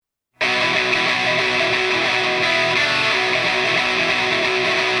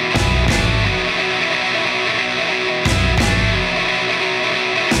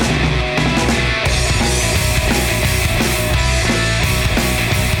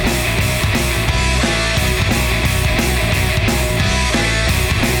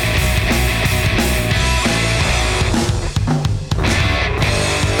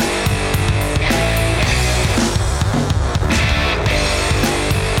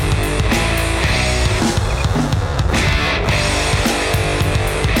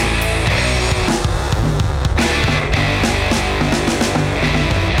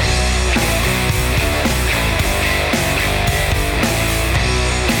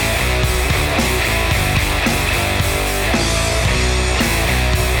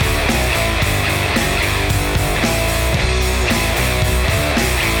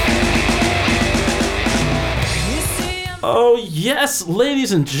Yes,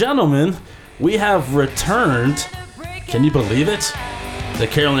 ladies and gentlemen, we have returned. Can you believe it? The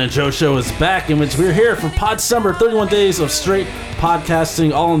Carolyn and Joe Show is back, in which we're here for Podcember, 31 days of straight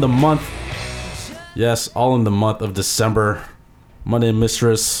podcasting, all in the month. Yes, all in the month of December. Monday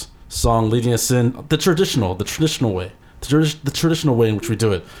Mistress song leading us in the traditional way. The traditional way in which we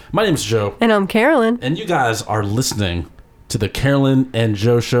do it. My name's Joe. And I'm Carolyn. And you guys are listening to the Carolyn and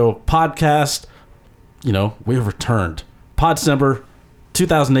Joe Show podcast. You know, we have returned. Podcember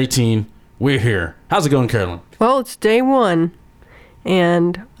 2018. We're here. How's it going, Carolyn? Well, it's day one,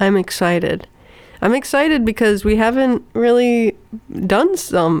 and I'm excited. I'm excited because we haven't really done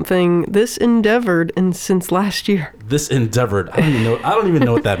something this endeavored since last year. This endeavored. I don't even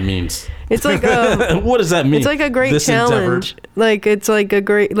know what that means. It's like what does that mean? It's like a great challenge. Like it's like a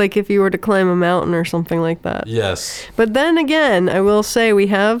great, like if you were to climb a mountain or something like that. Yes. But then again, I will say we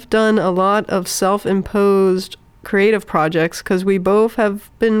have done a lot of self-imposed creative projects because we both have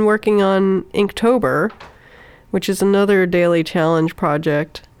been working on Inktober, which is another daily challenge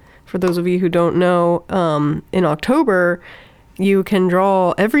project. For those of you who don't know, in October, you can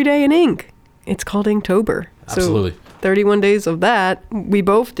draw every day in ink. It's called Inktober. Absolutely. So 31 days of that, we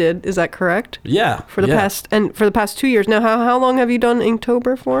both did. Is that correct? Yeah. For the past 2 years. Now, how long have you done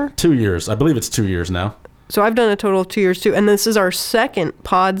Inktober for? 2 years. I believe it's 2 years now. So I've done a total of 2 years too. And this is our second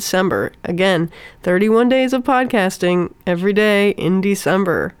Podcember. Again, 31 days of podcasting every day in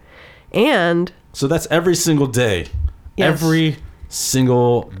December. And... So that's every single day. Yes. Every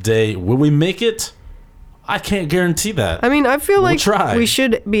single day. Will we make it? I can't guarantee that. I mean, I feel like try. We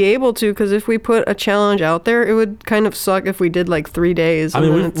should be able to, because if we put a challenge out there, it would kind of suck if we did like 3 days. I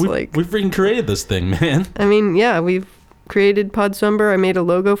mean, we freaking created this thing, man. I mean, yeah, we've created Podcember. I made a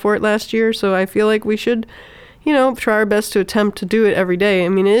logo for it last year, so I feel like we should, try our best to attempt to do it every day. I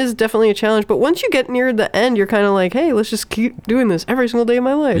mean, it is definitely a challenge, but once you get near the end, you're kind of like, hey, let's just keep doing this every single day of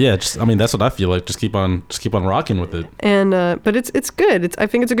my life. Yeah, that's what I feel like. Just keep on rocking with it. And but it's good. I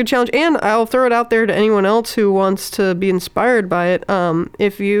think it's a good challenge, and I'll throw it out there to anyone else who wants to be inspired by it.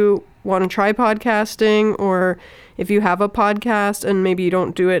 If you want to try podcasting, or if you have a podcast and maybe you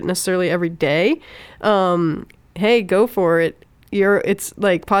don't do it necessarily every day, hey, go for it. It's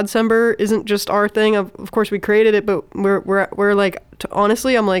like Podcember isn't just our thing. Of course we created it, but we're like,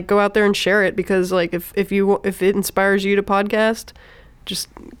 honestly, I'm like, go out there and share it, because like if it inspires you to podcast, just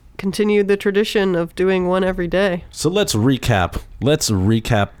continue the tradition of doing one every day. So let's recap.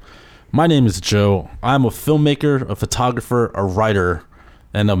 My name is Joe. I'm a filmmaker, a photographer, a writer,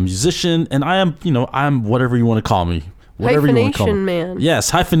 and a musician, and I'm whatever you want to call me. Whatever you want to call me. Hyphenation man.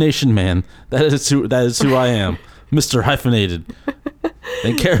 Yes, hyphenation man. That is who I am. Mr. Hyphenated.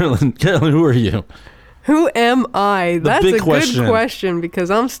 And Carolyn, who are you? Who am I? That's a question. Good question, because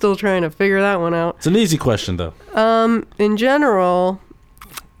I'm still trying to figure that one out. It's an easy question, though. In general...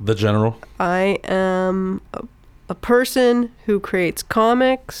 The general? I am a person who creates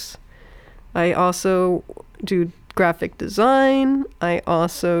comics. I also do graphic design. I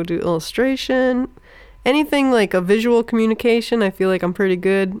also do illustration. Anything like a visual communication, I feel like I'm pretty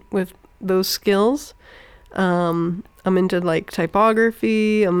good with those skills. I'm into like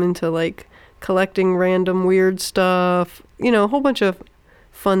typography. I'm into like collecting random weird stuff. A whole bunch of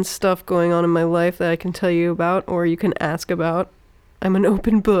fun stuff going on in my life that I can tell you about, or you can ask about. I'm an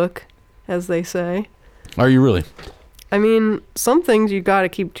open book, as they say. Are you really? I mean, some things you gotta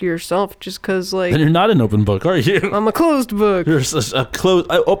keep to yourself, just because like... Then you're not an open book, are you? I'm a closed book. You're a closed,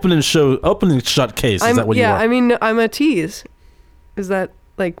 open and shut case. Is that what you are? Yeah, I mean, I'm a tease. Is that...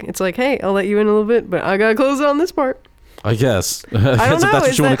 Like, it's like, hey, I'll let you in a little bit, but I gotta close it on this part. I guess. I don't know. If that's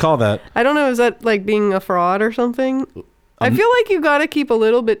what you want to call that. I don't know. Is that like being a fraud or something? I feel like you gotta keep a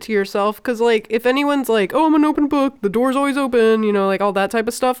little bit to yourself, because like if anyone's like, oh, I'm an open book, the door's always open, like all that type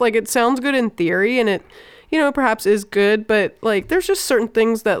of stuff, like it sounds good in theory, and it, perhaps is good, but like there's just certain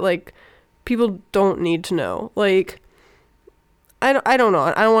things that like people don't need to know. Like, I don't know.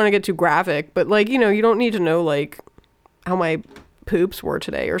 I don't want to get too graphic, but like, you don't need to know like how my poops were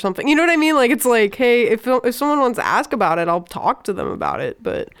today or something. You know what I mean? Like, it's like, hey, if someone wants to ask about it, I'll talk to them about it.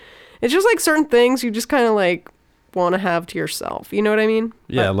 But it's just like certain things you just kind of like want to have to yourself. You know what I mean?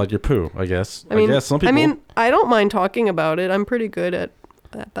 Yeah, like your poo, I guess. I guess some people... I don't mind talking about it. I'm pretty good at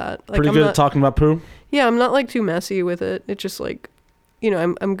that. Like, pretty good at talking about poo? Yeah, I'm not like too messy with it. It's just like,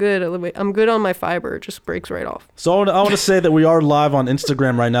 I'm good. I'm good on my fiber. It just breaks right off. So I want to say that we are live on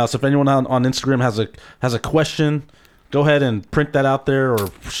Instagram right now. So if anyone on Instagram has a question, go ahead and print that out there or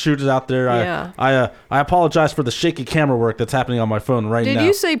shoot it out there. Yeah. I apologize for the shaky camera work that's happening on my phone right now. Did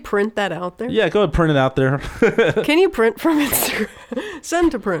you say print that out there? Yeah, go ahead and print it out there. Can you print from Instagram?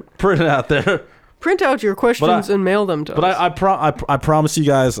 Send to print. Print it out there. print out your questions and mail them to us. But I promise you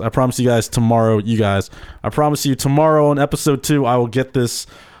guys. I promise you guys tomorrow. You guys. I promise you tomorrow on episode 2. I will get this.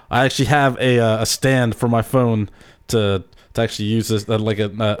 I actually have a stand for my phone to actually use this like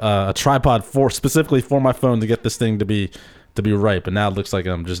a tripod specifically for my phone to get this thing to be right. But now it looks like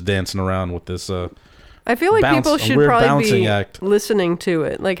I'm just dancing around with this. I feel like people should probably be listening to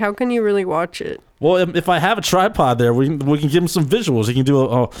it. Like, how can you really watch it? Well, if I have a tripod there, we can give them some visuals. You can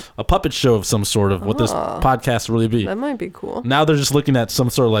do a puppet show of some sort of what this podcast will really be. That might be cool. Now they're just looking at some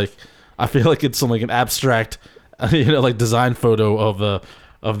sort of like, I feel like it's some like an abstract, like design photo of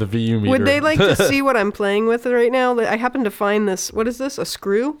the VU meter. Would they like to see what I'm playing with right now? I happen to find this. What is this? A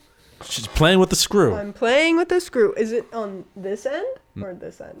screw? She's playing with the screw. I'm playing with the screw. Is it on this end or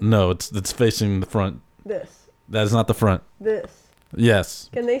this end? No, it's facing the front. This. That is not the front. This. Yes.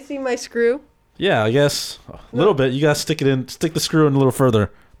 Can they see my screw? Yeah, I guess a little bit. You gotta stick the screw in a little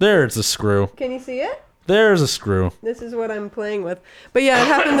further. There's a screw. Can you see it? There's a screw. This is what I'm playing with. But yeah, it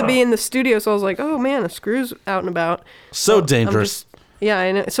happened to be in the studio, so I was like, oh man, a screw's out and about. So dangerous. Yeah,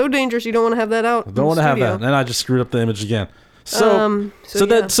 I know. So dangerous. You don't want to have that out. Don't want to have that. And I just screwed up the image again. So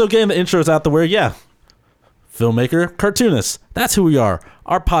getting the intros out the way, yeah. Filmmaker, cartoonist. That's who we are.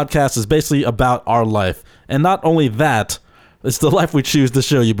 Our podcast is basically about our life. And not only that, it's the life we choose to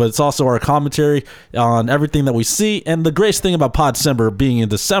show you, but it's also our commentary on everything that we see. And the greatest thing about Podcember being in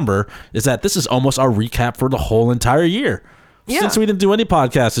December is that this is almost our recap for the whole entire year. Yeah. Since we didn't do any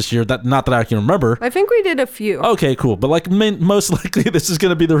podcasts this year, not that I can remember. I think we did a few. Okay, cool. But like most likely, this is going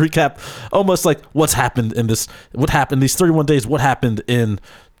to be the recap, almost like what happened these 31 days, what happened in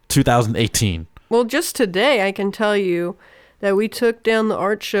 2018. Well, just today, I can tell you that we took down the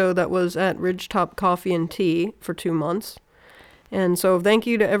art show that was at Ridgetop Coffee and Tea for 2 months. And so thank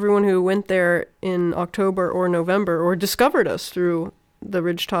you to everyone who went there in October or November or discovered us through the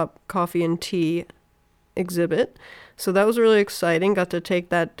Ridgetop Coffee and Tea exhibit. So that was really exciting. Got to take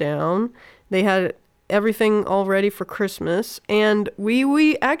that down. They had everything all ready for Christmas. And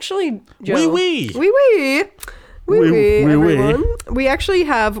we actually, Joe, everyone. We actually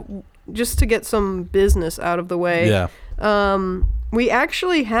have, just to get some business out of the way. Yeah. We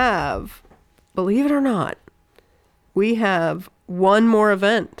actually have, believe it or not, we have one more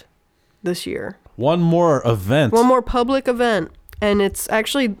event this year. One more event? One more public event. And it's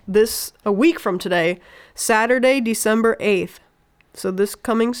actually a week from today, Saturday, December 8th. So this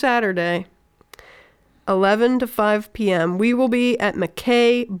coming Saturday, 11 to 5 p.m., we will be at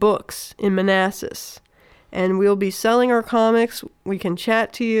McKay Books in Manassas. And we'll be selling our comics. We can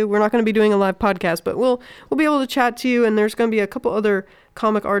chat to you. We're not going to be doing a live podcast, but we'll be able to chat to you. And there's going to be a couple other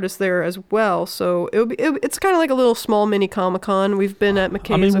comic artists there as well. So it's kind of like a little small mini Comic-Con. We've been at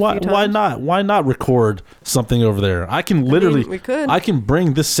McKay's a few times. Why not? Why not record something over there? I can literally, we could. I can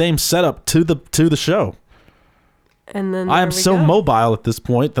bring this same setup to the show. And then I am so mobile at this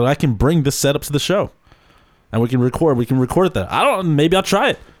point that I can bring this setup to the show, and we can record it there. Maybe I'll try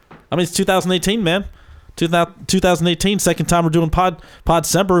it. I mean, it's 2018, man. 2018, second time we're doing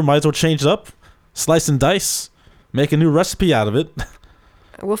Podcember. We might as well change it up, slice and dice, make a new recipe out of it.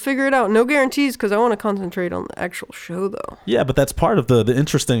 We'll figure it out. No guarantees, because I want to concentrate on the actual show, though. Yeah, but that's part of the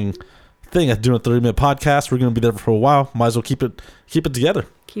interesting thing of doing a 30-minute podcast. We're going to be there for a while. Might as well keep it together.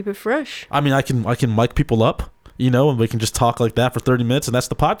 Keep it fresh. I mean, I can mic people up, and we can just talk like that for 30 minutes, and that's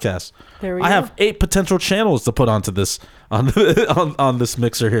the podcast. There we go. I have 8 potential channels to put onto this on this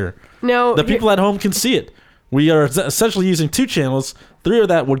mixer here. Now, the people at home can see it. We are essentially using 2 channels. 3 of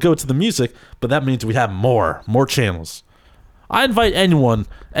that would go to the music, but that means we have more channels. I invite anyone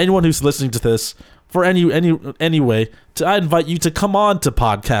who's listening to this for any way, I invite you to come on to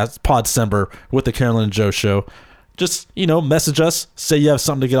Podcember with the Carolyn and Joe Show. Just, message us, say you have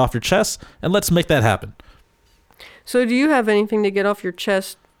something to get off your chest, and let's make that happen. So do you have anything to get off your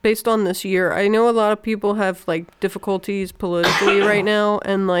chest based on this year? I know a lot of people have difficulties politically right now,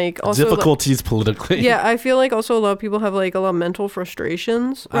 and also difficulties politically. Yeah, I feel like also a lot of people have a lot of mental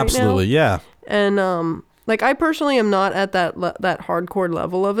frustrations right Absolutely, now. Yeah. And I personally am not at that hardcore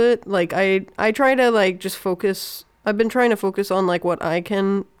level of it. I try to just focus. I've been trying to focus on what I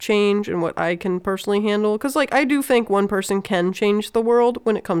can change and what I can personally handle, because I do think one person can change the world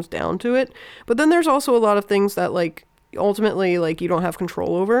when it comes down to it. But then there's also a lot of things that ultimately you don't have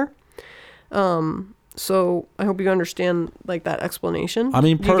control over. So I hope you understand that explanation. I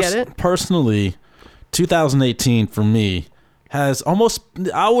mean, you get it? Personally, 2018 for me has almost,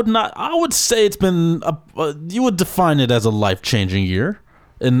 I would say it's been you would define it as a life-changing year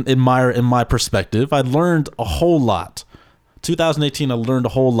in my perspective. I learned a whole lot. 2018, I learned a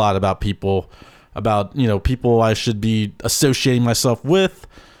whole lot about people, about people I should be associating myself with,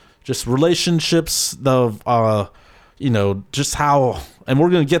 just relationships, just how, and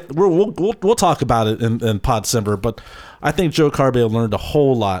we'll talk about it in Podcember, but I think Joe Carbay learned a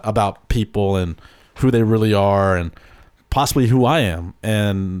whole lot about people and who they really are and possibly who I am.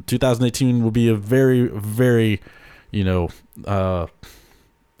 And 2018 will be a very, very, it'll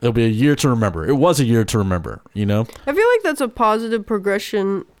be a year to remember. It was a year to remember, I feel like that's a positive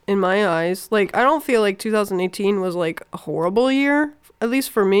progression in my eyes. Like, I don't feel like 2018 was like a horrible year, at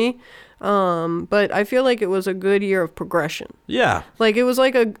least for me. But I feel like it was a good year of progression. Yeah. Like, it was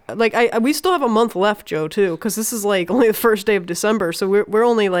like we still have a month left, Joe, too, because this is like only the first day of December. So we're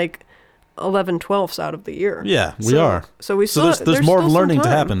only like 11/12 out of the year. Yeah, we are. So we still, there's more learning to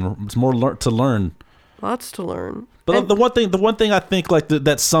happen. There's more to learn. Lots to learn. But the one thing I think like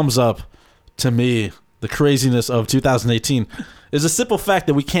that sums up to me the craziness of 2018 is the simple fact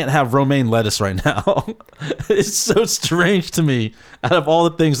that we can't have romaine lettuce right now. It's so strange to me. Out of all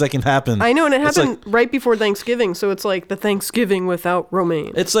the things that can happen, I know, and it happened right before Thanksgiving, so it's like the Thanksgiving without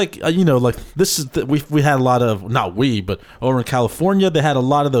romaine. It's like like this is we had a lot of, not we, but over in California they had a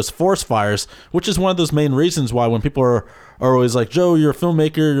lot of those forest fires, which is one of those main reasons why when people are always like, Joe, you're a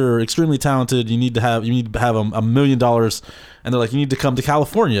filmmaker, you're extremely talented, you need to have $1 million, and they're like, you need to come to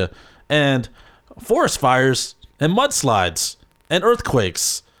California. And forest fires and mudslides and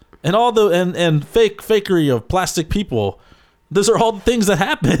earthquakes and all the and fakery of plastic people, those are all the things that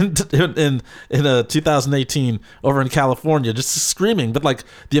happened in 2018 over in California, just screaming. But like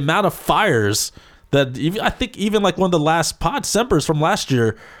the amount of fires that I think even like one of the last Podcembers from last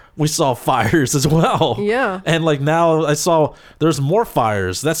year, we saw fires as well. Yeah. And like now I saw there's more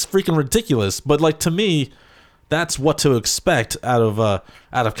fires. That's freaking ridiculous. But like to me, that's what to expect out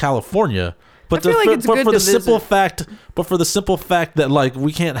of California. But for the simple fact that like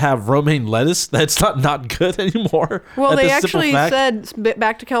we can't have romaine lettuce, that's not good anymore. Well, they actually said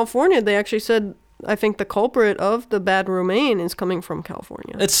back to California. They actually said, I think the culprit of the bad romaine is coming from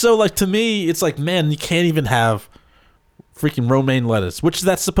California. It's so like, to me, it's like, man, you can't even have freaking romaine lettuce, which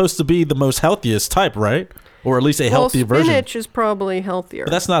that's supposed to be the most healthiest type, right? Or at least a healthy version. Spinach is probably healthier.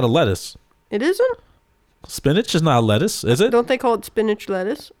 But that's not a lettuce. It isn't? Spinach is not a lettuce, is it? Don't they call it spinach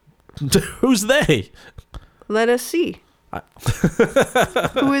lettuce? Who's they? Let us see.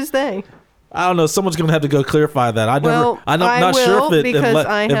 Who is they? I don't know. Someone's going to have to go clarify that. I'm not sure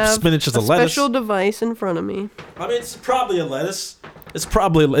if spinach is a lettuce. Special device in front of me. I mean, it's probably a lettuce. It's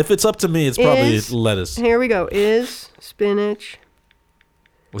probably, if it's up to me, it's probably lettuce. Here we go. Is spinach.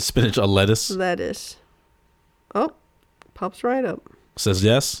 Was spinach a lettuce? Lettuce. Oh, pops right up. Says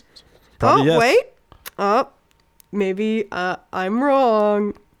yes. Probably yes. Wait. Oh, maybe I'm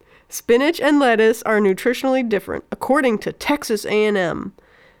wrong. Spinach and lettuce are nutritionally different, according to Texas A&M.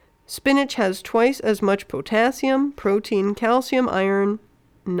 Spinach has twice as much potassium, protein, calcium, iron,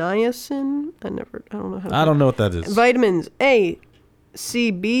 niacin. I don't know how. I don't know what that is. Vitamins A,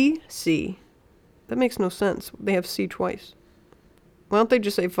 C, B, C. That makes no sense. They have C twice. Why don't they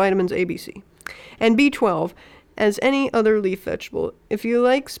just say vitamins A, B, C? And B12, as any other leaf vegetable. If you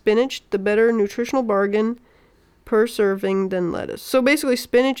like spinach, the better nutritional bargain per serving than lettuce. So basically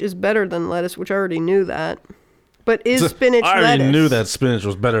spinach is better than lettuce, which I already knew that. But is spinach lettuce? I already knew that spinach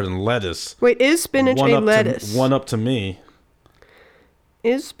was better than lettuce. Wait, is spinach a lettuce? One up to me.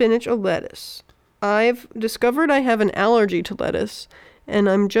 Is spinach a lettuce? I've discovered I have an allergy to lettuce, and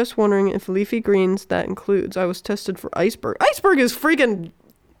I'm just wondering if leafy greens that includes. I was tested for iceberg. Iceberg is freaking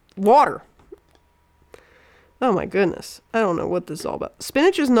water. Oh my goodness. I don't know what this is all about.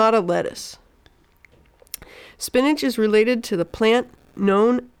 Spinach is not a lettuce. Spinach is related to the plant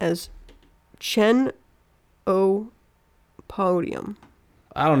known as Chenopodium.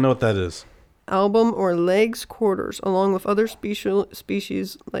 I don't know what that is. Album or legs quarters, along with other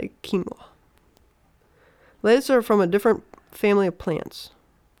species like quinoa. Lettuce are from a different family of plants.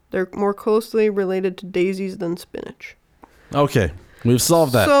 They're more closely related to daisies than spinach. Okay. We've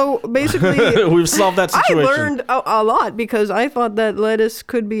solved that. So basically, we've solved that situation. I learned a lot because I thought that lettuce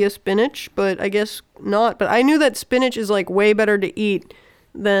could be a spinach, but I guess not. But I knew that spinach is like way better to eat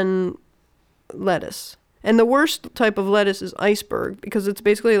than lettuce. And the worst type of lettuce is iceberg because it's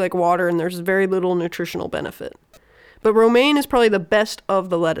basically like water and there's very little nutritional benefit. But romaine is probably the best of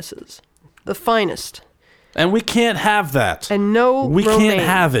the lettuces, the finest. And we can't have that. And no we romaine. Can't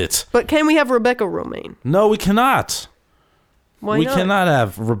have it. But can we have Rebecca romaine? No, we cannot. Why we not? cannot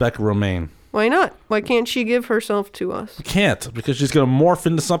have Rebecca romaine. Why not? Why can't she give herself to us? We can't, because she's going to morph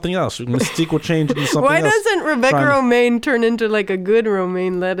into something else. Mystique will change into something else. Why doesn't Rebecca romaine turn into like a good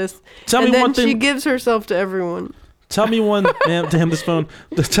romaine lettuce? Tell me one thing. She gives herself to everyone. Tell me one, man. Damn this phone.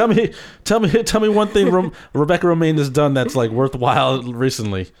 Tell me one thing Rebecca Romaine has done that's like worthwhile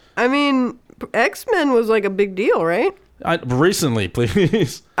recently. I mean, X-Men was like a big deal, right? Recently,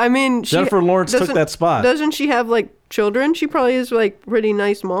 please. I mean, Jennifer Lawrence took that spot. Doesn't she have like children? She probably is like pretty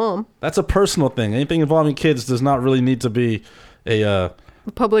nice mom. That's a personal thing. Anything involving kids does not really need to be a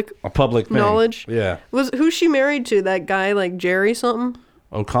public thing. Knowledge. Yeah. Who's she married to? That guy like Jerry something?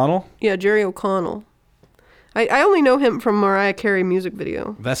 O'Connell? Yeah, Jerry O'Connell. I only know him from Mariah Carey music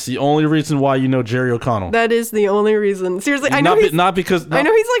video. That's the only reason why you know Jerry O'Connell. That is the only reason. Seriously, I know not because I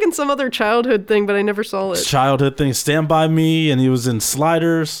know he's like in some other childhood thing, but I never saw it. Childhood thing, Stand By Me, and he was in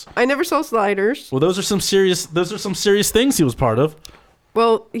Sliders. I never saw Sliders. Well, those are some serious things he was part of.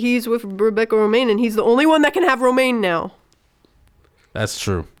 Well, he's with Rebecca Romaine, and he's the only one that can have Romaine now. That's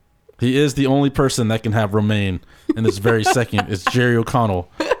true. He is the only person that can have Romaine in this very second. It's Jerry O'Connell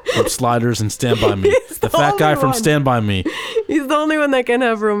from Sliders and Stand By Me. The fat guy from Stand By Me. He's the only one that can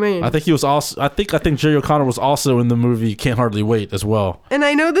have Romaine. I think he was also. I think Jerry O'Connell was also in the movie Can't Hardly Wait as well. And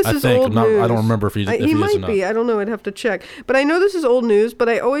I know this is old news. I don't remember if he might be. I don't know. I'd have to check. But I know this is old news. But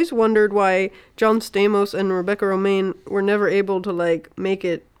I always wondered why John Stamos and Rebecca Romaine were never able to like make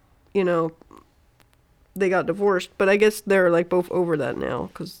it. You know, they got divorced. But I guess they're like both over that now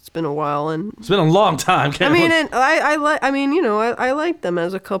because it's been a while and it's been a long time. I mean, and I liked them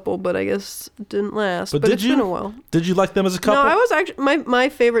as a couple, but I guess it didn't last. But it's been a while. Did you like them as a couple? No, I was actually my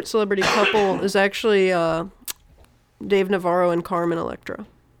favorite celebrity couple is actually Dave Navarro and Carmen Electra.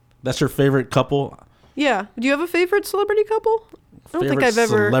 That's your favorite couple? Yeah. Do you have a favorite celebrity couple? I don't think I've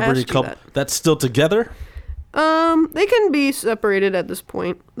ever asked you that. That's still together? They can be separated at this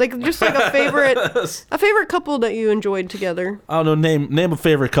point. Like just like a favorite couple that you enjoyed together. I don't know. Name a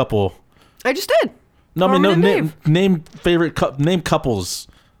favorite couple. I just did. No, I mean name couples.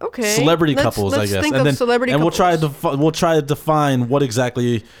 Okay. Celebrity couples, I guess. Think of celebrity couples. We'll try to define what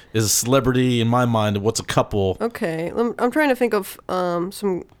exactly is a celebrity in my mind and what's a couple. Okay. I'm trying to think of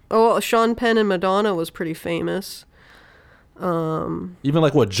some. Oh, Sean Penn and Madonna was pretty famous. Even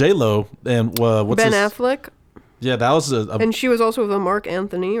like what J-Lo and what's Ben Affleck. Yeah, that was and she was also with a Mark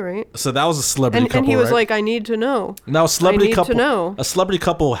Anthony, right? So that was a celebrity couple, and he was right? like, I need to know. Now, a celebrity couple. To know. A celebrity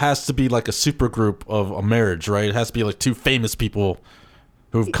couple has to be like a super group of a marriage, right? It has to be like two famous people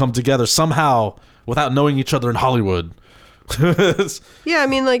who've come together somehow without knowing each other in Hollywood. Yeah, I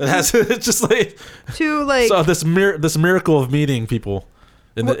mean, like it's just like two like so this miracle of meeting people.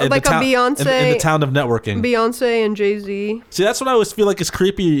 In the town of networking. Beyonce and Jay-Z. See, that's what I always feel like is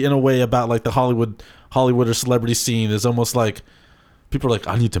creepy in a way about like the Hollywood or celebrity scene is almost like people are like,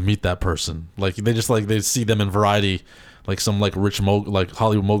 I need to meet that person. Like they see them in Variety, like some like rich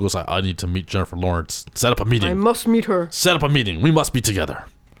Hollywood moguls like, I need to meet Jennifer Lawrence. Set up a meeting. I must meet her. Set up a meeting. We must be together.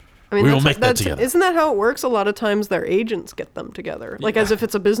 I mean, we will make that together. Isn't that how it works? A lot of times their agents get them together, like as if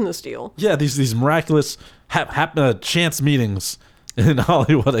it's a business deal. Yeah, these miraculous chance meetings in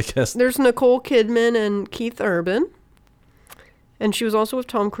Hollywood, I guess. There's Nicole Kidman and Keith Urban. And she was also with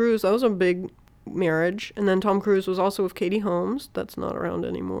Tom Cruise. That was a big marriage. And then Tom Cruise was also with Katie Holmes. That's not around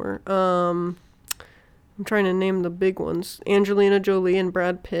anymore. I'm trying to name the big ones. Angelina Jolie and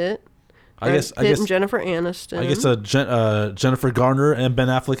Brad Pitt. I guess and Jennifer Aniston. I guess Jennifer Garner and Ben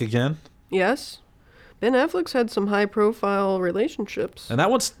Affleck again. Yes. Ben Affleck's had some high-profile relationships. And that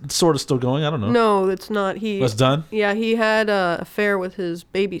one's sort of still going. I don't know. No, it's not. It's done? Yeah, he had an affair with his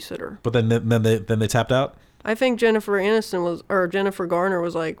babysitter. But then they tapped out? I think Jennifer Garner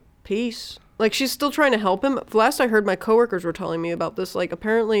was like, peace. Like, she's still trying to help him. Last I heard, my coworkers were telling me about this. Like,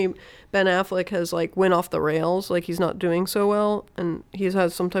 apparently Ben Affleck has, like, went off the rails. Like, he's not doing so well. And he's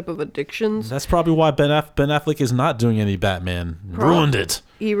had some type of addictions. That's probably why Ben Affleck is not doing any Batman. Ruined it.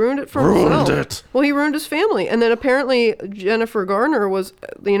 He ruined it for himself. Well, he ruined his family. And then apparently Jennifer Garner was,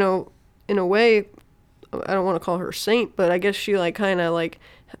 you know, in a way, I don't want to call her a saint, but I guess she, like, kind of, like,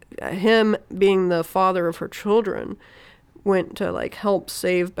 him being the father of her children went to like help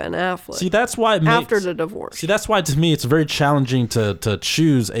save Ben Affleck. See, that's why after the divorce. See, that's why to me it's very challenging to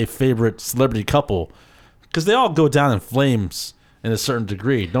choose a favorite celebrity couple because they all go down in flames in a certain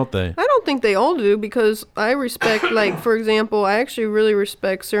degree, don't they? I don't think they all do because I respect, like, for example, I actually really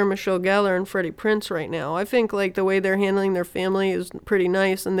respect Sarah Michelle Gellar and Freddie Prinze right now. I think like the way they're handling their family is pretty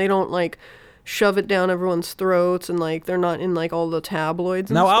nice, and they don't like shove it down everyone's throats, and like they're not in like all the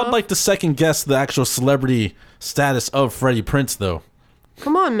tabloids and now stuff. I'd like to second guess the actual celebrity status of Freddie Prinze though.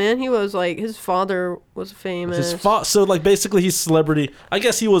 Come on, man. He was like, his father was famous. So like basically he's celebrity. I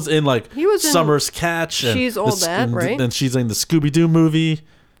guess he was in like Summer's Catch and She's All That, right? Then she's in the Scooby-Doo movie.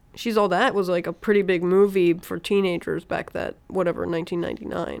 She's All That was like a pretty big movie for teenagers back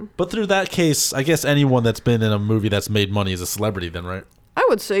 1999. But through that case, I guess anyone that's been in a movie that's made money is a celebrity then, right? I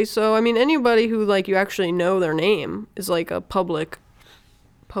would say so. I mean, anybody who like you actually know their name is like a public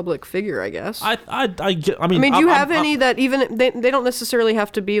figure, I guess. I mean, do you have any that even they don't necessarily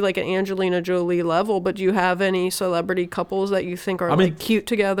have to be like an Angelina Jolie level, but do you have any celebrity couples that you think are like cute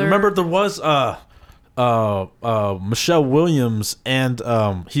together? Remember there was Michelle Williams and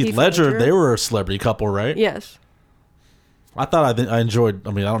Heath Ledger. They were a celebrity couple, right? Yes. I thought I enjoyed.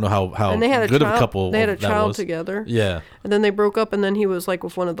 I mean, I don't know how and they had good a child, of a couple they had a that child was. together. Yeah. And then they broke up, and then he was like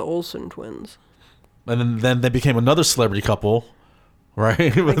with one of the Olsen twins. And then they became another celebrity couple,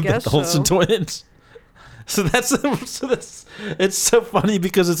 right? With I guess the Olsen twins. So that's it's so funny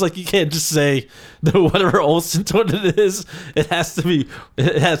because it's like you can't just say no, whatever Olsen twin it is. It has to be.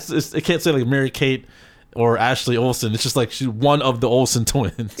 It can't say like Mary Kate or Ashley Olsen. It's just like she's one of the Olsen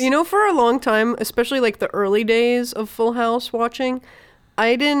twins. You know, for a long time, especially like the early days of Full House watching,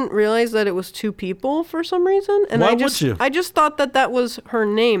 I didn't realize that it was two people for some reason. And Why would you? I just thought that was her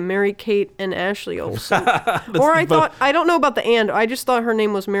name, Mary Kate and Ashley Olsen. Or I don't know about the and. I just thought her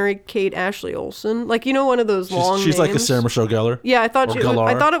name was Mary Kate Ashley Olsen. Like, you know, one of those long names. She's like a Sarah Michelle Gellar. Yeah, I thought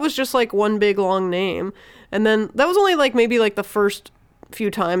it was just like one big long name. And then that was only like maybe like the first few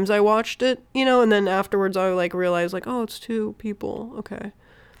times I watched it, you know, and then afterwards I like realized like, oh, it's two people. Okay.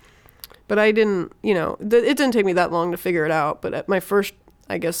 But I didn't, you know, it didn't take me that long to figure it out. But at my first,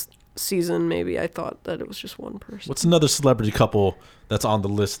 I guess, season, maybe I thought that it was just one person. What's another celebrity couple that's on the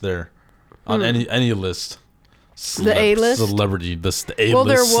list there? On any list? The A-list? Celebrity, the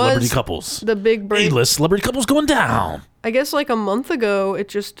A-list celebrity couples. The big break. A-list celebrity couples going down. I guess like a month ago, it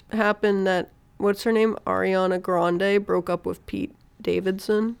just happened that, what's her name? Ariana Grande broke up with Pete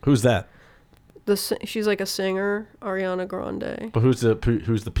Davidson. Who's that? She's like a singer, Ariana Grande. But who's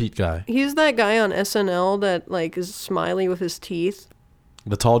the Pete guy? He's that guy on SNL that like is smiley with his teeth.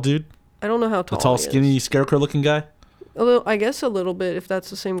 The tall dude? I don't know how tall. The tall, he skinny, is. scarecrow looking guy? I guess a little bit if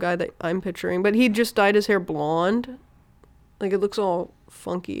that's the same guy that I'm picturing. But he just dyed his hair blonde. Like it looks all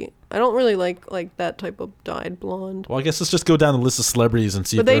funky. I don't really like that type of dyed blonde. Well, I guess let's just go down the list of celebrities and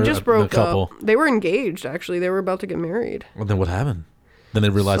see but if they just broke a couple. up. They were engaged, actually. They were about to get married. Well, then what happened? Then they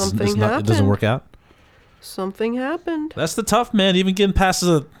realized it doesn't work out? Something happened. That's the tough, man. Even getting past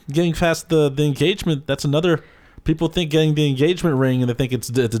the engagement, that's another... People think getting the engagement ring and they think it's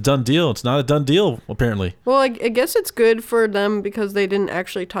a done deal. It's not a done deal, apparently. Well, I guess it's good for them because they didn't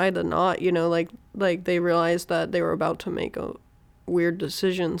actually tie the knot, you know, like they realized that they were about to make a weird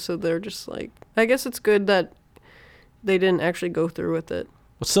decision. So they're just like, I guess it's good that they didn't actually go through with it.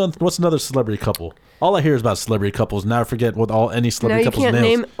 What's another celebrity couple? All I hear is about celebrity couples. Now I forget what any celebrity couples names. Now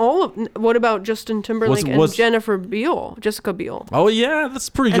you can't name all of... What about Justin Timberlake and Jessica Biel? Oh, yeah, that's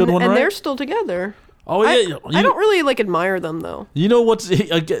a pretty good one, right? And they're still together. Oh yeah, I don't really like admire them though. You know what's on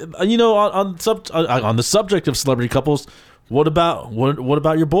the subject of celebrity couples? What about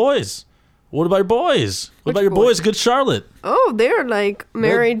your boys? What about your boys? What about your boys? Good Charlotte. Oh, they're like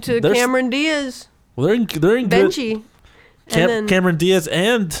married to Cameron Diaz. Well, they're in Benji. good. Cameron Diaz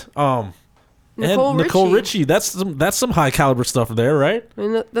and Nicole Richie. That's some high caliber stuff there, right? I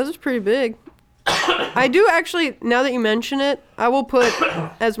mean, that is pretty big. I do actually, now that you mention it, I will put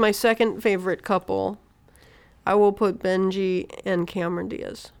as my second favorite couple, I will put Benji and Cameron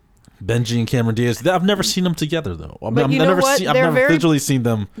Diaz. Benji and Cameron Diaz. I've never seen them together though. I've never visually seen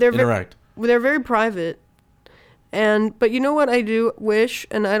them interact. They're very private. But you know what I do wish,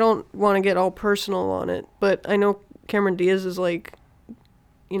 and I don't want to get all personal on it, but I know Cameron Diaz is like,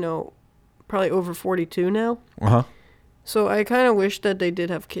 you know, probably over 42 now. Uh-huh. So I kind of wish that they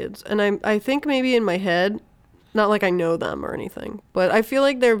did have kids. And I think maybe in my head, not like I know them or anything, but I feel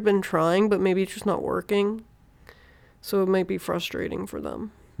like they've been trying, but maybe it's just not working. So it might be frustrating for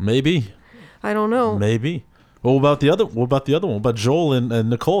them. Maybe. I don't know. Maybe. What about the other one? What about Joel and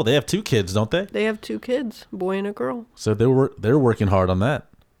Nicole? They have 2 kids, don't they? They have 2 kids, a boy and a girl. So they're working hard on that.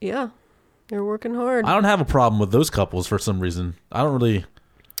 Yeah. They're working hard. I don't have a problem with those couples for some reason. I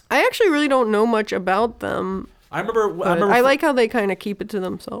actually really don't know much about them. I like how they kind of keep it to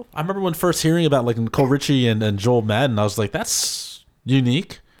themselves. I remember when first hearing about like Nicole Richie and Joel Madden, I was like, that's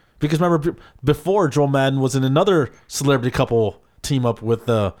unique. Because remember, before Joel Madden was in another celebrity couple team up with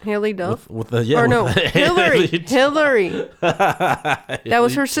Haley Duff. Hillary. Hillary. That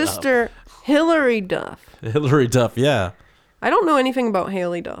was her sister, Hillary Duff. Hillary Duff, yeah. I don't know anything about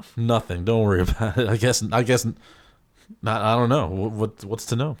Haley Duff. Nothing. Don't worry about it. I guess. Not. I don't know. What's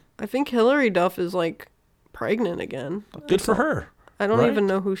to know? I think Hillary Duff is like pregnant again. Good for her. I don't even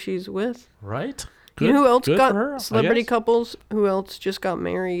know who she's with. Right? You know who else Good for her, I got celebrity guess. couples? Who else just got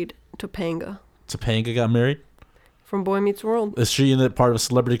married? Topanga Topanga got married. from Boy Meets World. Is she in it part of a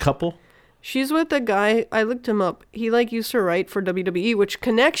celebrity couple? She's with a guy. I looked him up. He used to write for WWE, which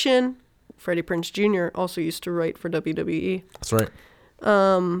Connection, Freddie Prinze Jr. also used to write for WWE. That's right.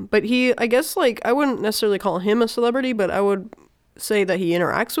 But I guess I wouldn't necessarily call him a celebrity, but I would say that he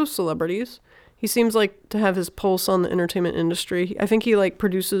interacts with celebrities. He seems like to have his pulse on the entertainment industry. I think he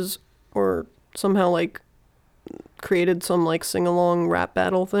produces or somehow created some sing-along rap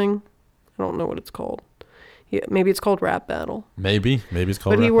battle thing. I don't know what it's called. Yeah, maybe it's called Rap Battle. Maybe it's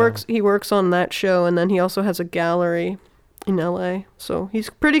called. But Rap Battle. he works on that show, and then he also has a gallery in LA. So he's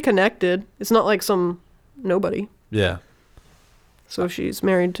pretty connected. It's not like some nobody. Yeah. So she's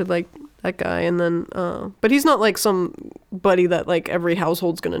married to that guy, and then but he's not somebody that every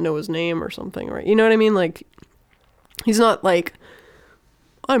household's gonna know his name or something, right? You know what I mean? He's not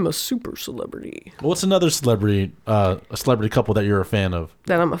I'm a super celebrity. What's another celebrity, a celebrity couple that you're a fan of?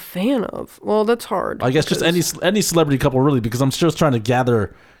 That I'm a fan of. Well, that's hard. I guess just any celebrity couple, really, because I'm just trying to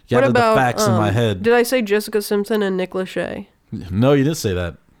gather What about, the facts in my head. Did I say Jessica Simpson and Nick Lachey? No, you didn't say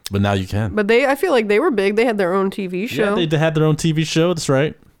that, but now you can. But I feel like they were big. They had their own TV show. Yeah, they had their own TV show. That's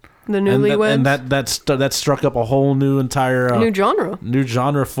right. The Newlyweds. And that struck up a whole new entire new genre. New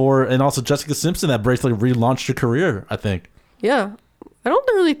genre for, and also Jessica Simpson that basically relaunched her career, I think. Yeah. I don't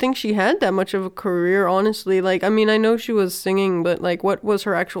really think she had that much of a career, honestly. I mean, I know she was singing, but what was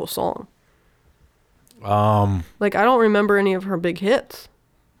her actual song? I don't remember any of her big hits.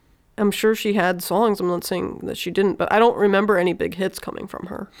 I'm sure she had songs. I'm not saying that she didn't, but I don't remember any big hits coming from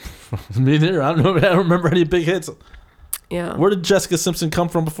her. Me neither. I don't remember any big hits. Yeah. Where did Jessica Simpson come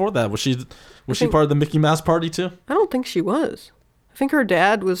from before that? Was she part of the Mickey Mouse party too? I don't think she was. I think her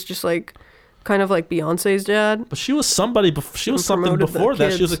dad was just kind of like Beyonce's dad. But she was somebody. She was something before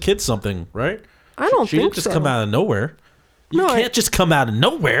that. She was a kid something, right? I don't think so. She didn't just come out of nowhere. You can't just come out of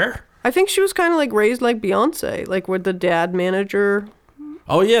nowhere. I think she was kind of raised like Beyonce, with the dad manager.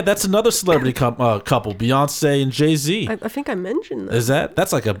 Oh yeah, that's another celebrity couple, Beyonce and Jay-Z. I think I mentioned that. Is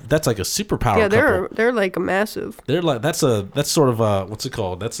that's like a superpower? Yeah, couple. they're a massive. They're that's sort of a what's it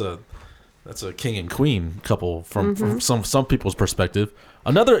called? That's a king and queen couple from some people's perspective.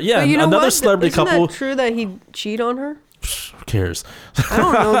 Another celebrity couple. Isn't that true that he'd cheat on her? Who cares? I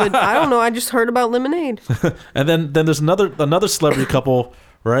don't know. I don't know. I just heard about Lemonade. And then there's another celebrity couple.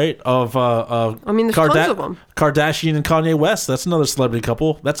 Right? I mean, there's tons of them. Kardashian and Kanye West. That's another celebrity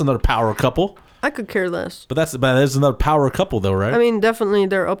couple. That's another power couple. I could care less. But that's another power couple, though, right? I mean, definitely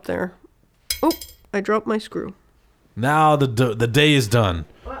they're up there. Oh, I dropped my screw. Now the day is done.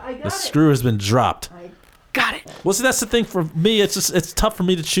 Well, I got the screw has been dropped. I got it. Well, see, that's the thing for me. It's tough for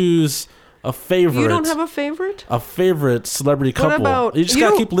me to choose a favorite. You don't have a favorite? A favorite celebrity couple. What about, you just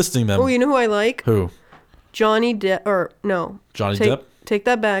gotta keep listing them. Oh, you know who I like? Who? Johnny Depp. Or no. Johnny Depp. Take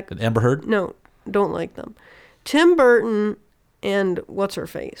that back. And Amber Heard? No, don't like them. Tim Burton and what's her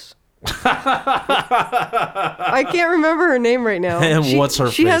face? I can't remember her name right now. And what's her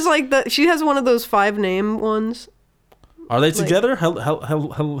face? She has she has one of those 5 name ones. Are they together? Helena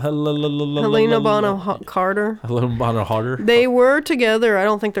Bonham Carter. Helena Bonham Carter. They were together. I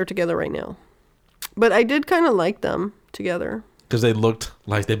don't think they're together right now. But I did kind of like them together. Because they looked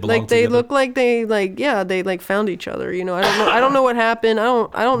like they belonged they together. look like they found each other. You know, I don't know what happened. I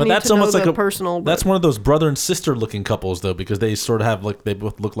don't but need that's to know almost the like personal. But that's one of those brother and sister looking couples though, because they sort of have they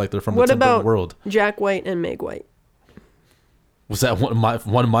both look like they're from the Tim Burton world. What about Jack White and Meg White? Was that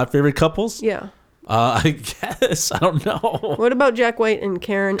one of my favorite couples? Yeah. I guess I don't know. What about Jack White and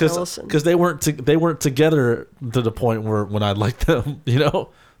Karen Ellison? Because they weren't together to the point where when I liked them, you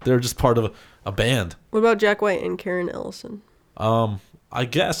know, they're just part of a band. What about Jack White and Karen Ellison? I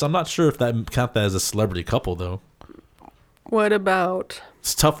guess I'm not sure if that count that as a celebrity couple though. What about?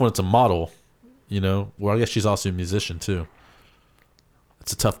 It's tough when it's a model, you know. Well, I guess she's also a musician too.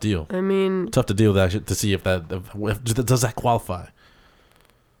 It's a tough deal. I mean, tough to deal with that to see if does that qualify.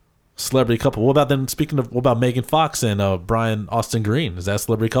 Celebrity couple. What about them? Speaking of, what about Megan Fox and Brian Austin Green? Is that a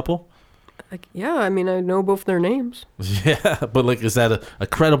celebrity couple? Yeah, I mean, I know both their names. Yeah, but is that a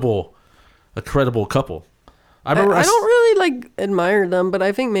credible couple? I don't really admire them, but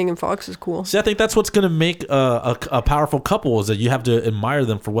I think Megan Fox is cool. See, I think that's what's going to make a powerful couple is that you have to admire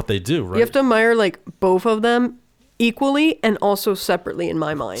them for what they do, right? You have to admire both of them equally and also separately in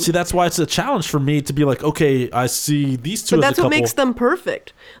my mind. See, that's why it's a challenge for me to be okay, I see these two as a couple. But that's what makes them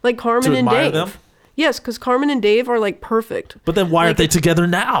perfect. Like Carmen and Dave. Them? Yes, because Carmen and Dave are perfect. But then why aren't they together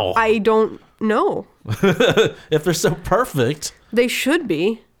now? I don't know. If they're so perfect. They should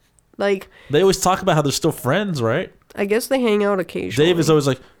be. They always talk about how they're still friends, right? I guess they hang out occasionally. Dave is always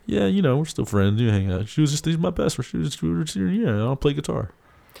like, yeah, we're still friends. You hang out. She's my best friend. I'll play guitar.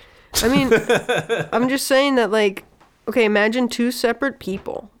 I mean, I'm just saying that, like, okay, imagine two separate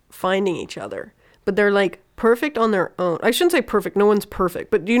people finding each other, but they're, like, perfect on their own. I shouldn't say perfect. No one's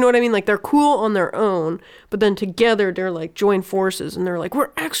perfect. But do you know what I mean? Like, they're cool on their own, but then together they're, like, join forces, and they're like, we're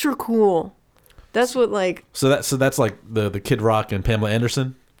extra cool. That's what, like... So that's like the Kid Rock and Pamela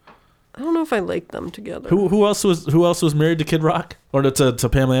Anderson? I don't know if I like them together. Who else was married to Kid Rock? Or to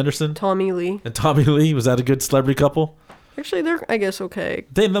Pamela Anderson? Tommy Lee. And Tommy Lee? Was that a good celebrity couple? Actually, they're, I guess, okay.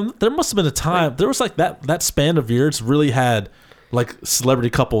 There must have been a time. There was like that span of years really had like celebrity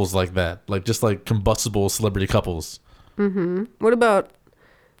couples like that. Like just like combustible celebrity couples. Mm-hmm. What about,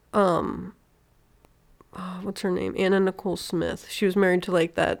 what's her name? Anna Nicole Smith. She was married to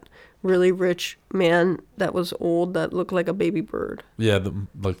like that really rich man that was old that looked like a baby bird. Yeah,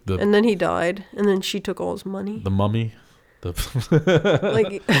 and then he died, and then she took all his money. The mummy. Like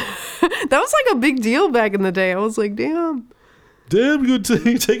that was like a big deal back in the day. I was like, damn good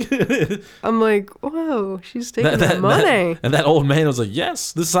take it. I'm like, whoa, she's taking the money. And that old man was like,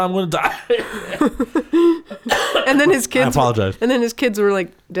 yes, this is how I'm gonna die. And then his kids, I apologize. And then his kids were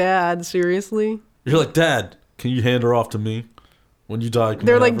like, Dad, seriously? You're like, Dad, can you hand her off to me when you die?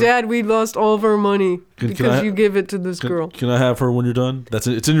 They're like, Dad, we lost all of our money because you give it to this girl. Can I have her when you're done?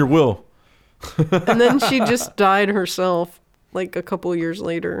 It's in your will. And then she just died herself like a couple years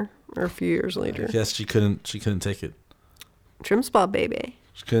later or a few years later. Yes, she couldn't take it. Trim spot, baby.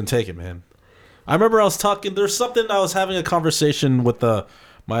 She couldn't take it, man. I remember I was talking. There's something I was having a conversation with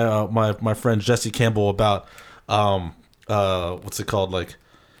my friend Jesse Campbell about. What's it called? Like,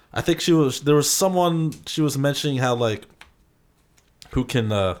 I think there was someone she was mentioning how like who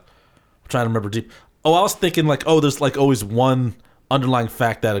can. I'm trying to remember deep. Oh, I was thinking like, there's like always one underlying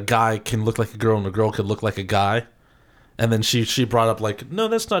fact that a guy can look like a girl and a girl can look like a guy. And then she brought up like, no,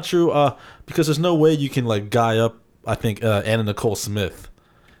 that's not true. Because there's no way you can like guy up. I think Anna Nicole Smith,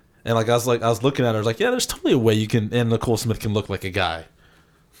 and like I was looking at her, I was like, yeah, there's totally a way Anna Nicole Smith can look like a guy.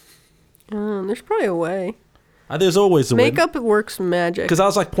 There's probably a way. There's always a way. Makeup works magic. Because I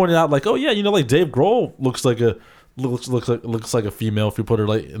was like pointing out like, oh yeah, like Dave Grohl looks like a female if you put her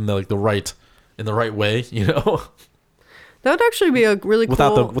like in the right way, That would actually be a really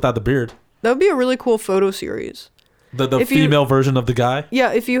cool without the beard. That would be a really cool photo series. The female version of the guy?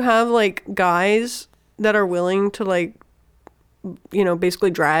 Yeah, if you have like guys that are willing to like, basically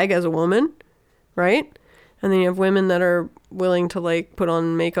drag as a woman, right? And then you have women that are willing to like put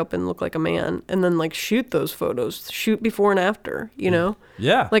on makeup and look like a man and then like shoot those photos, shoot before and after,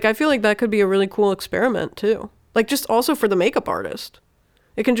 Yeah. Like I feel like that could be a really cool experiment too. Like just also for the makeup artist.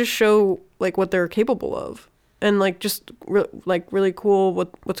 It can just show like what they're capable of and like just really cool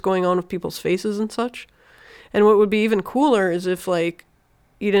what's going on with people's faces and such. And what would be even cooler is if like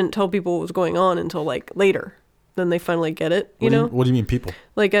you didn't tell people what was going on until like later. Then they finally get it, What do you mean people?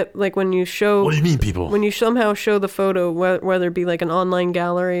 Like when you show... What do you mean people? When you somehow show the photo, whether it be like an online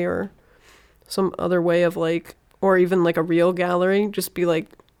gallery or some other way of like... Or even like a real gallery, just be like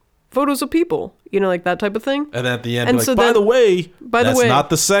photos of people, like that type of thing. And then at the end, be like, by the way, that's not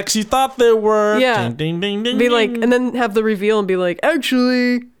the sex you thought they were. Yeah. Ding, ding, ding, be like, and then have the reveal and be like,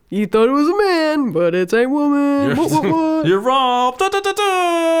 actually... You thought it was a man, but it's a woman. What? You're wrong. Da, da, da,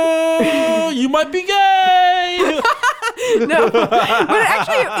 da. You might be gay. No, but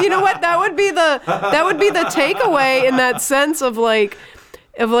actually, you know what? That would be the takeaway in that sense of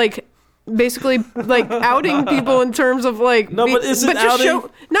basically like outing people in terms of like. No, but is it outing?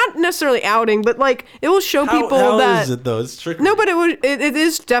 Not necessarily outing, but like it will show people that. How is it though? It's trickery. No, but it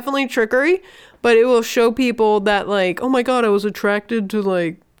is definitely trickery. But it will show people that like, oh my god, I was attracted to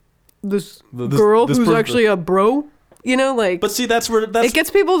like. This girl who's actually a bro, like. But see, that's it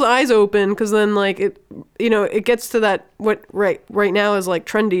gets people's eyes open because then like it gets to that what right now is like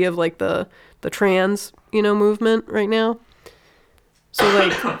trendy of like the trans movement right now. So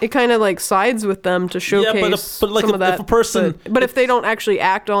like it kind of like sides with them to showcase but like some of that. If a person, but if they don't actually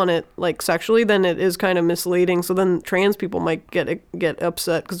act on it like sexually, then it is kind of misleading. So then trans people might get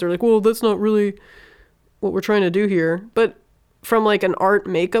upset because they're like, well, that's not really what we're trying to do here, but. From like an art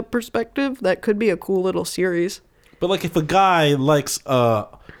makeup perspective, that could be a cool little series. But like if a guy likes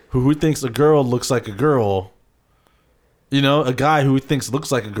who thinks a girl looks like a girl, a guy who he thinks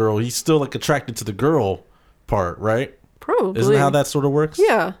looks like a girl, he's still like attracted to the girl part, right? Probably. Isn't that how that sort of works?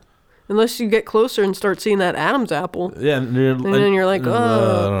 Yeah. Unless you get closer and start seeing that Adam's apple. Yeah, and then you're like, oh,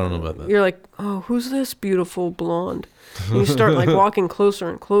 I don't know about that. You're like, oh, who's this beautiful blonde? And you start like walking closer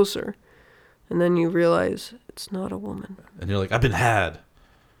and closer. And then you realize it's not a woman. And you're like, I've been had.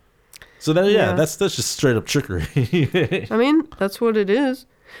 So then, Yeah. that's just straight up trickery. I mean, that's what it is.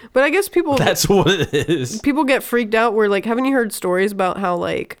 But I guess people That's what it is. people get freaked out where like, haven't you heard stories about how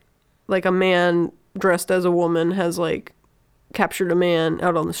like a man dressed as a woman has like captured a man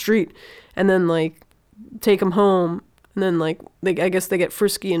out on the street and then like take him home, and then like I guess they get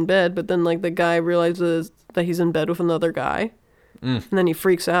frisky in bed, but then like the guy realizes that he's in bed with another guy, and then he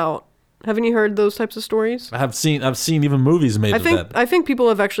freaks out. Haven't you heard those types of stories? I've seen even movies made of that. I think people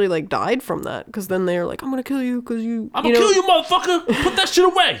have actually like died from that, because then they're like, I'm gonna kill you because I'm gonna kill you, motherfucker. Put that shit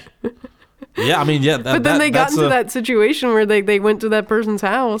away. Yeah, I mean, yeah. But then they got into that situation where they went to that person's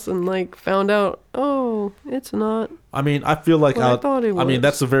house and like found out, oh, it's not. I mean, I feel like I thought it was. I mean,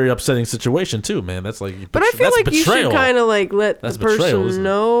 that's a very upsetting situation too, man. That's like. But I feel like betrayal. you should kind of like let the person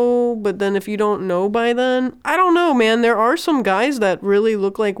know. But then if you don't know by then, I don't know, man. There are some guys that really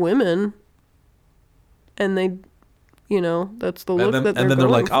look like women, and they, that's the look that they're going for. And then they're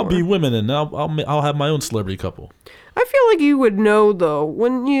like, I'll be women, and I'll have my own celebrity couple. I feel like you would know though,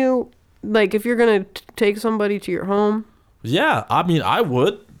 wouldn't you? Like if you're gonna take somebody to your home. Yeah, I mean, I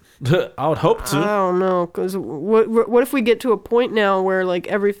would. I would hope to. I don't know, because what if we get to a point now where like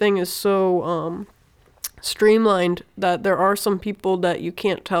everything is so streamlined that there are some people that you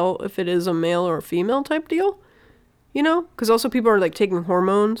can't tell if it is a male or a female type deal, because also people are like taking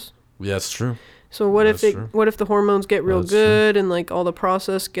hormones. Yeah, that's true. So what if the hormones get real good and like all the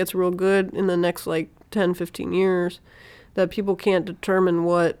process gets real good in the next like 10, 15 years, that people can't determine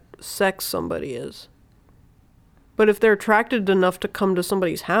what sex somebody is. But if they're attracted enough to come to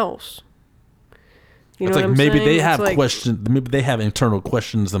somebody's house, you know what I'm maybe saying? they have questions. Maybe they have internal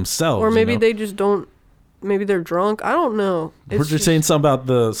questions themselves, or maybe they just don't. Maybe they're drunk. I don't know. Were you saying something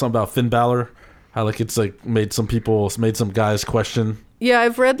about Finn Balor? How like it's like made some guys question. Yeah,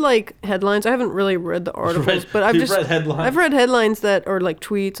 I've read like headlines. I haven't really read the articles, but I've read headlines. I've read headlines that are like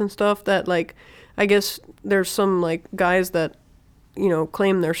tweets and stuff that like, I guess there's some like guys that,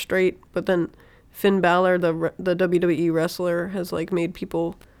 claim they're straight, but then Finn Balor, the WWE wrestler, has like made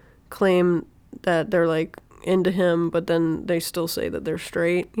people claim that they're like into him, but then they still say that they're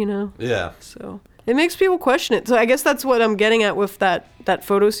straight, Yeah. So it makes people question it. So I guess that's what I'm getting at with that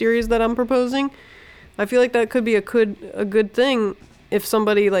photo series that I'm proposing. I feel like that could be a good thing if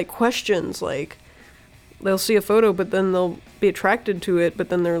somebody like questions, like they'll see a photo, but then they'll be attracted to it, but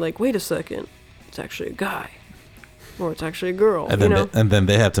then they're like, wait a second, it's actually a guy. Or it's actually a girl, and then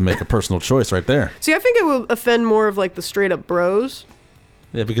they have to make a personal choice right there. See, I think it will offend more of like the straight up bros.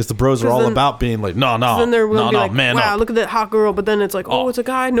 Yeah, because the bros are all about being like, no, then they're no, be like, man, wow, look at that hot girl. But then it's like, oh, it's a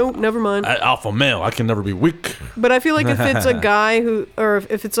guy. Nope, never mind. Alpha male, I can never be weak. But I feel like if it's a guy or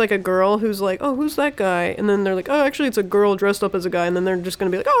if it's like a girl who's like, oh, who's that guy? And then they're like, oh, actually, it's a girl dressed up as a guy. And then they're just gonna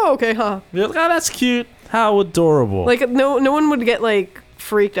be like, oh, okay, huh? You're like, oh, that's cute. How adorable. Like no one would get like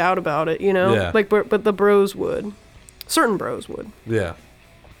freaked out about it, Yeah. Like, but the bros would. Certain bros would. Yeah.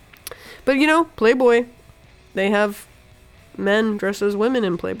 But Playboy, they have men dressed as women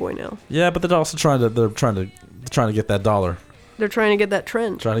in Playboy now. Yeah, but they're also trying to get that dollar. They're trying to get that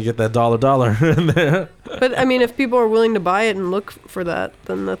trend. Trying to get that dollar in there. But I mean, if people are willing to buy it and look for that,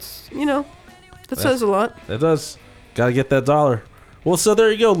 then that's that says a lot. It does. Got to get that dollar. Well, so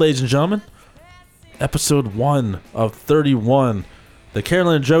there you go, ladies and gentlemen. Episode 1 of 31, the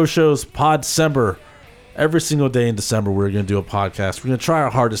Carolyn and Joe Show's Podcember. Every single day in December, we're going to do a podcast. We're going to try our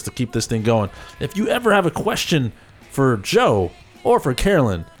hardest to keep this thing going. If you ever have a question for Joe or for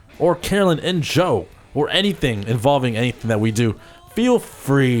Carolyn or Carolyn and Joe or anything involving anything that we do, feel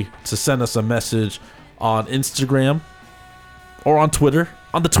free to send us a message on Instagram or on Twitter.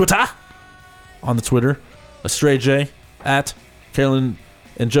 On the Twitter, AstrayJ at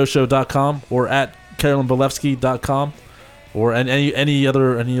CarolynandJoeShow.com or at CarolynBelevsky.com. Or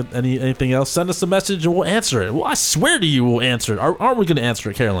anything else, send us a message and we'll answer it. Well, I swear to you, we'll answer it. Aren't we going to answer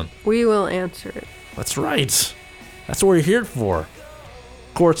it, Carolyn? We will answer it. That's right. That's what we're here for.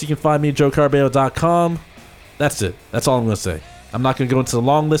 Of course, you can find me at joecarbeo.com. That's it. That's all I'm going to say. I'm not going to go into the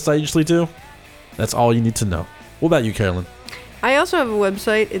long list I usually do. That's all you need to know. What about you, Carolyn? I also have a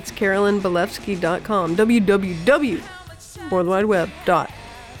website. It's CarolynBelevsky.com.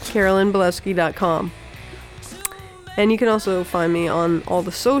 www.worldwideweb.carolynbelevsky.com. And you can also find me on all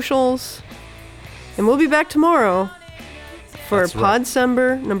the socials. And we'll be back tomorrow for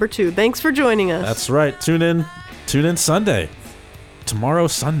Podcember number 2. Thanks for joining us. That's right. Tune in Sunday. Tomorrow,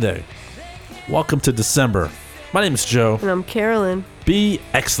 Sunday. Welcome to December. My name is Joe. And I'm Carolyn. Be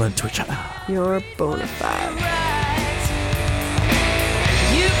excellent to each other. You're bona fide.